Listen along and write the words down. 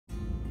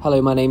Hello,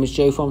 my name is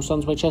Joe from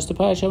Swansway Chester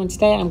Peugeot, and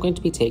today I'm going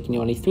to be taking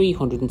you on a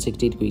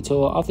 360-degree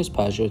tour of this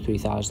Peugeot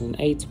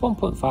 3008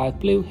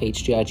 1.5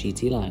 BlueHDi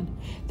GT Line.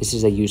 This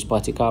is a used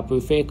body car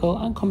proof vehicle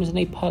and comes in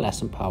a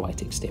Pearlescent Pearl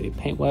White exterior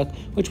paintwork,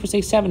 which was a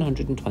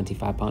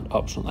 £725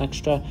 optional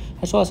extra,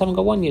 as well as having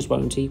a 1 year's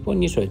warranty,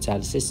 1 year's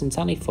roadside assistance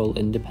and a full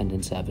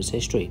independent service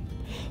history.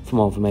 For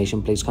more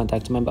information, please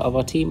contact a member of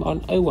our team on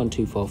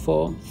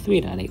 01244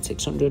 398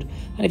 600,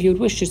 and if you would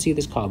wish to see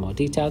this car in more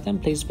detail, then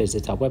please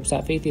visit our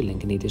website via the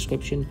link in the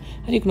description,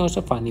 and you can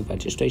also find the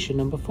registration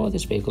number for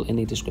this vehicle in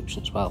the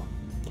description as well.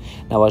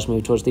 Now, as we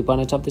move towards the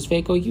bonnet of this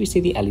vehicle, you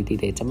see the LED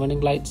daytime running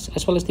lights,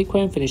 as well as the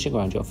chrome finishing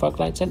around your fog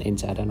lights and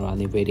inside and around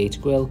the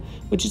radiator grille,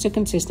 which is a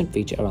consistent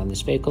feature around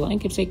this vehicle and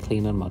gives a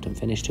clean and modern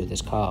finish to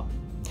this car.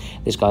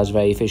 This car has a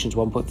very efficient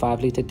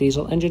 1.5 litre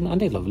diesel engine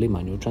and a lovely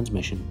manual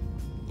transmission.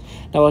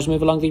 Now, as we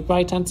move along the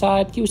right hand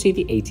side, you see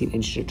the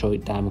 18-inch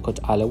Detroit diamond cut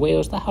alloy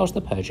wheels that house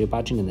the Peugeot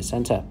badging in the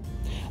centre.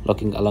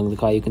 Looking along the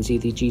car, you can see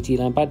the GT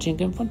Line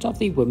badging in front of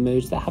the wind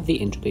modes that have the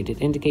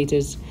integrated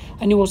indicators,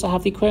 and you also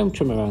have the chrome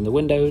trim around the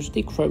windows,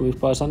 the chrome roof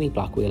bars and the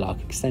black wheel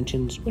arch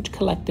extensions, which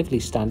collectively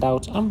stand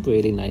out and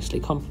really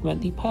nicely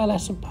complement the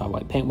Pearlescent Pearl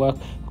White paintwork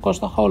across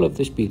the whole of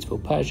this beautiful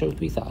Peugeot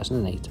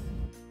 3008.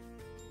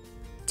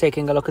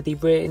 Taking a look at the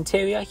rear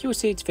interior, you will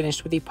see it's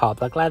finished with the part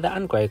black leather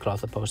and grey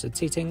cloth upholstered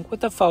seating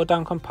with the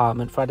fold-down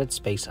compartment for added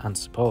space and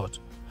support.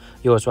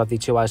 You also have the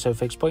two ISO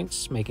fixed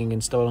points, making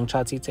installing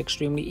child seats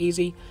extremely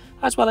easy,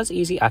 as well as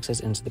easy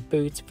access into the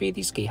boot via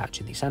the ski hatch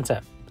in the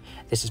centre.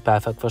 This is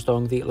perfect for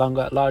storing the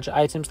longer, larger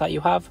items that you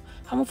have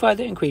and will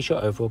further increase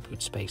your overall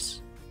boot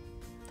space.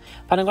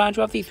 Panning around,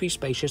 you have the three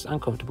spacious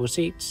and comfortable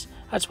seats,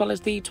 as well as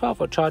the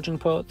 12-volt charging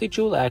port, the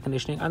dual air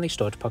conditioning and the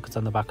storage pockets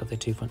on the back of the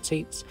two front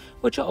seats,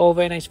 which are all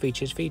very nice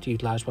features for you to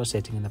utilise while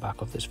sitting in the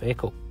back of this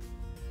vehicle.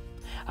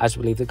 As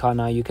we leave the car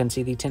now, you can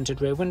see the tinted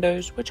rear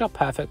windows, which are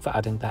perfect for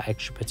adding that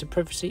extra bit of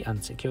privacy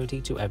and security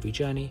to every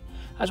journey,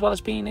 as well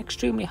as being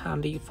extremely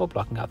handy for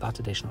blocking out that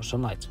additional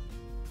sunlight.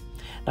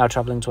 Now,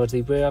 travelling towards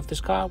the rear of this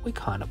car, we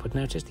can't help but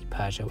notice the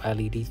Peugeot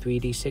LED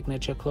 3D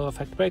signature claw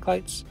effect brake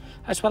lights,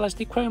 as well as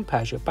the chrome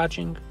Peugeot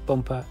badging,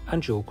 bumper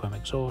and dual chrome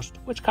exhaust,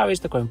 which carries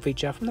the chrome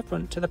feature from the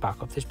front to the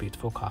back of this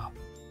beautiful car.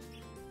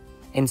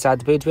 Inside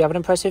the boot, we have an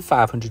impressive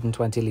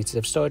 520 litres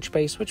of storage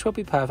space, which will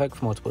be perfect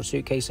for multiple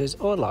suitcases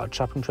or large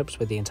shopping trips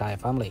with the entire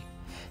family.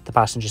 The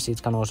passenger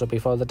seats can also be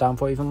folded down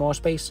for even more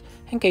space,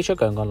 in case you're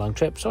going on long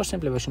trips or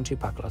simply wishing to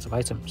pack a lot of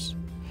items.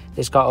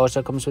 This car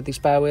also comes with the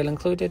spare wheel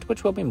included,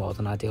 which will be more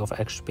than ideal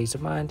for extra peace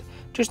of mind,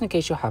 just in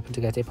case you happen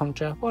to get a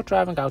puncture while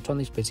driving out on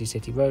these busy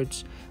city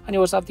roads, and you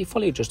also have the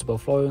fully adjustable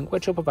flooring,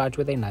 which will provide you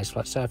with a nice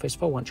flat surface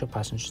for once your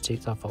passenger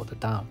seats are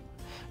folded down.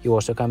 You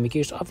also can make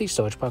use of the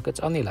storage pockets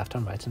on the left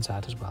and right hand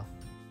side as well.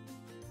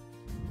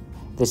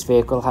 This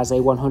vehicle has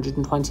a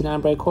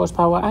 129 brake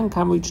horsepower and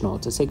can reach 0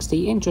 to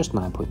 60 in just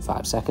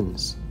 9.5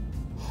 seconds.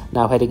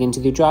 Now, heading into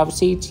the driver's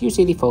seat, you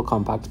see the full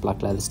compact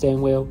black leather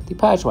steering wheel, the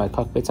Peugeot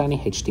i-Cockpit and a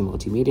HD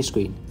multimedia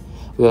screen.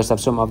 We also have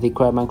some of the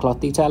chrome and cloth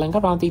detailing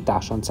around the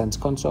dash and centre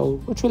console,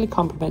 which really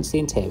complements the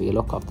interior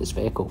look of this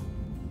vehicle.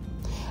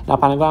 Now,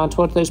 panning around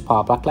towards those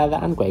part black leather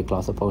and grey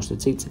cloth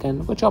upholstered seats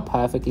again, which are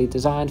perfectly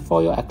designed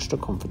for your extra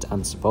comfort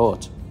and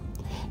support.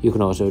 You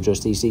can also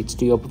adjust these seats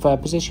to your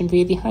preferred position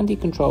via the handy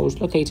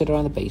controls located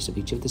around the base of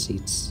each of the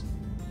seats.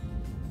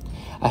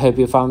 I hope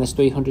you found this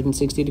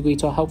 360-degree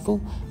tour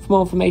helpful. For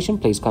more information,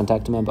 please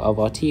contact a member of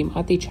our team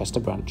at the Chester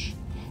branch.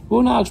 We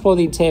will now explore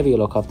the interior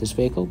look of this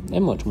vehicle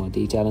in much more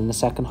detail in the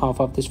second half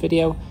of this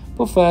video,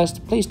 but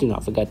first, please do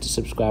not forget to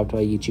subscribe to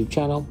our YouTube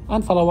channel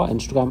and follow our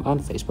Instagram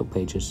and Facebook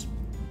pages.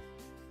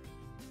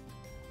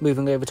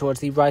 Moving over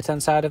towards the right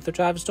hand side of the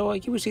driver's door,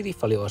 you will see the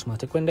fully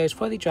automatic windows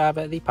for the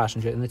driver, the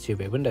passenger and the two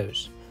rear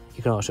windows.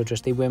 You can also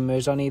adjust the wind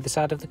mirrors on either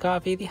side of the car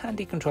via the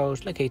handy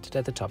controls located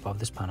at the top of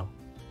this panel.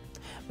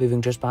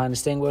 Moving just behind the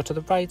steering wheel to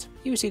the right,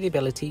 you will see the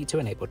ability to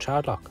enable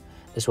child lock.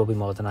 This will be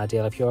more than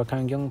ideal if you are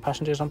carrying young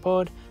passengers on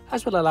board,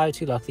 as will allow you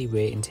to lock the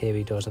rear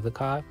interior doors of the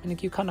car, meaning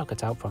you can lock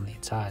it out from the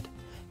inside.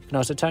 You can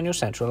also turn your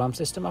central alarm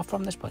system off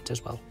from this point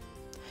as well.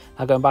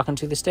 Now, going back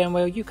onto the steering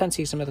wheel, you can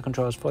see some of the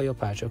controls for your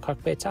Peugeot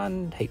cockpit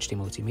and HD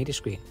multimedia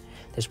screen.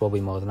 This will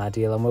be more than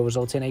ideal and will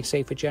result in a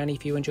safer journey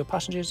for you and your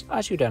passengers,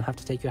 as you don't have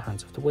to take your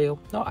hands off the wheel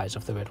nor eyes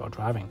off the road while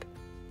driving.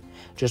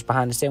 Just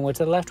behind the steering wheel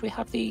to the left, we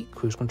have the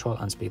cruise control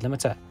and speed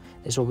limiter.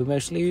 This will be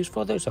mostly used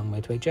for those long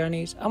motorway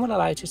journeys and will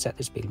allow you to set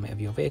the speed limit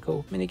of your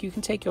vehicle, meaning you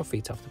can take your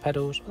feet off the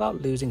pedals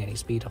without losing any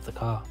speed of the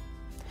car.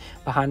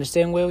 Behind the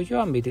steering wheel, you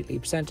are immediately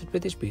presented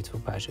with this beautiful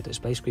Peugeot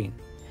display screen.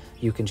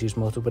 You can choose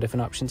multiple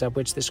different options at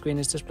which the screen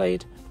is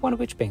displayed, one of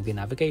which being the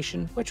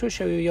navigation, which will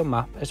show you your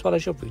map as well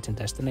as your route and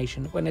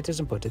destination when it is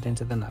inputted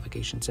into the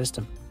navigation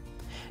system.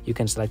 You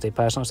can select a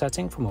personal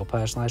setting for more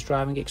personalised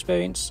driving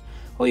experience,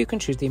 or you can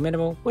choose the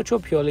minimal, which will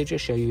purely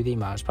just show you the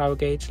miles per hour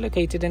gauge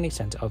located in the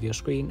centre of your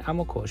screen and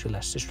will cause you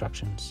less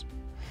distractions.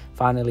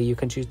 Finally, you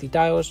can choose the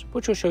dials,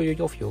 which will show you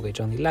your fuel gauge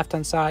on the left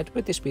hand side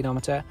with the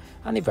speedometer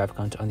and the rev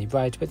counter on the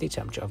right with the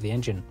temperature of the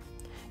engine.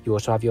 You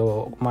also have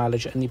your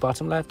mileage in the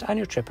bottom left and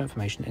your trip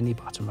information in the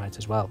bottom right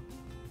as well.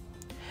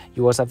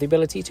 You also have the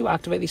ability to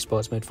activate the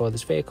sports mode for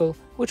this vehicle,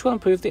 which will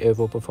improve the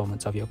overall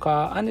performance of your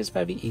car and is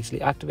very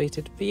easily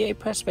activated via a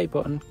press play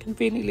button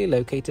conveniently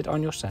located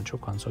on your central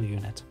console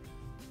unit.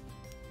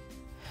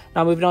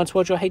 Now moving on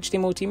towards your HD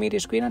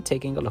multimedia screen and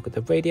taking a look at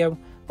the radio,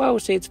 where we'll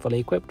see it's fully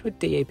equipped with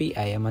DAB,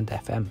 AM and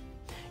FM.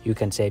 You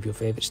can save your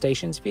favourite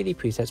stations via the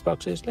presets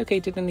boxes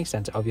located in the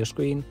centre of your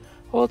screen,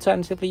 or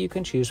alternatively you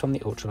can choose from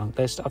the ultra long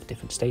list of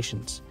different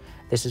stations.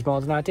 This is more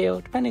than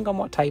ideal depending on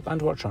what type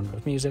and what genre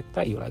of music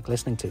that you like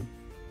listening to.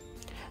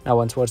 Now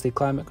on towards the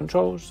climate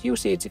controls, you'll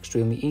see it's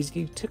extremely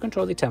easy to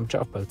control the temperature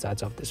of both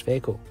sides of this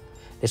vehicle.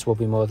 This will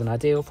be more than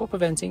ideal for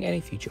preventing any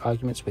future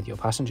arguments with your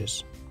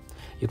passengers.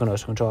 You can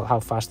also control how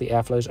fast the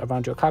air flows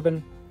around your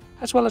cabin,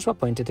 as well as what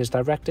point it is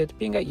directed,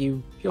 being at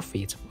you, your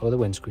feet or the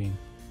windscreen.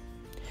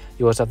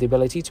 You also have the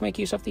ability to make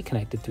use of the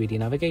connected 3D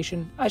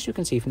navigation, as you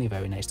can see from the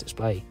very nice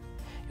display.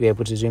 You're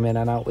able to zoom in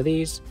and out with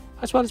ease,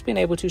 as well as being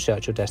able to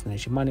search your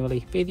destination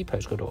manually via the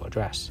postcode or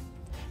address.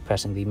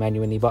 Pressing the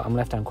menu in the bottom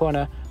left hand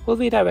corner will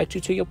redirect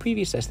you to your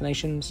previous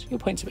destinations, your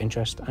points of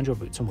interest and your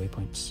routes and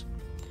waypoints.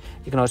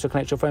 You can also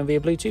connect your phone via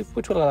Bluetooth,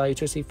 which will allow you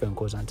to receive phone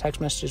calls and text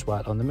messages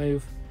while on the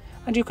move.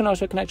 And you can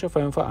also connect your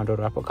phone for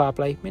Android or Apple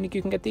CarPlay, meaning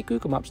you can get the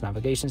Google Maps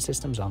navigation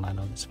systems online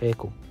on this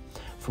vehicle.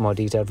 For more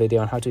detailed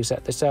video on how to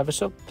set this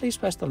service up, please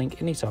press the link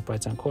in the top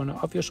right hand corner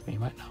of your screen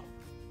right now.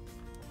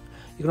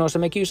 You can also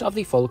make use of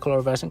the full colour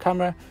reversing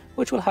camera,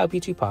 which will help you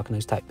to park in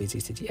those tight busy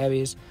city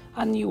areas,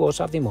 and you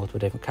also have the multiple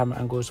different camera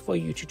angles for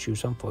you to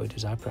choose from for your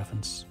desired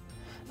preference.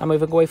 Now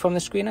moving away from the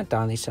screen and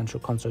down the central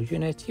console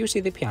unit, you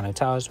see the piano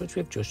towers, which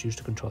we've just used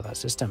to control that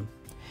system.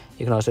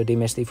 You can also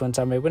demist the front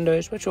and rear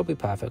windows, which will be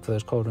perfect for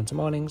those cold winter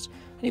mornings,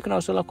 and you can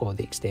also lock all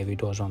the exterior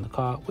doors on the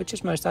car, which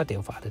is most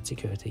ideal for added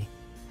security.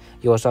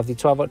 You also have the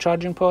 12-volt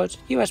charging port,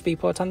 USB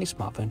port and the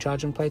smartphone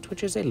charging plate,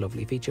 which is a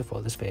lovely feature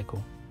for this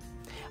vehicle.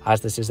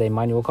 As this is a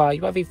manual car,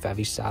 you have a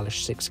very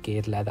stylish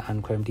 6-geared leather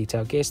and chrome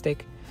detail gear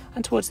stick,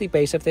 and towards the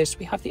base of this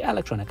we have the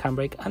electronic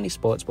handbrake and the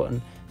sports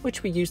button,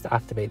 which we use to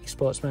activate the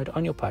sports mode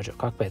on your Peugeot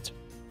cockpit.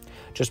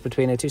 Just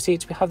between the two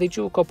seats we have the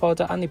dual cup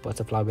holder and the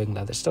butterfly wing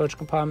leather storage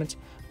compartment,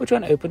 which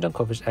when opened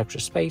uncovers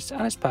extra space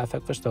and is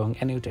perfect for storing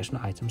any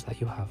additional items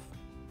that you have.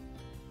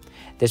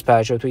 This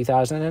Peugeot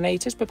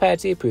 3008 is prepared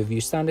to the approved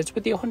use standards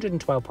with the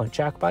 112-point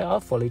jack by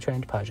our fully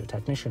trained Peugeot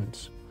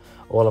technicians.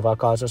 All of our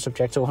cars are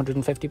subject to a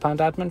 £150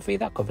 admin fee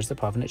that covers the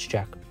provenance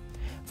check.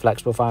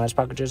 Flexible finance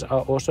packages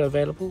are also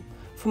available.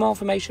 For more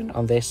information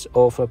on this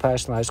or for a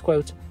personalised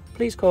quote,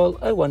 please call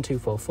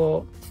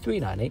 01244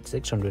 398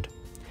 600.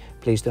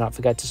 Please do not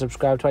forget to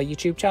subscribe to our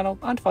YouTube channel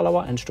and follow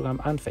our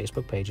Instagram and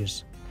Facebook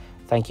pages.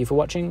 Thank you for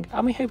watching,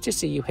 and we hope to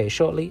see you here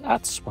shortly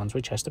at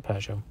Swansway Chester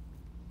Peugeot.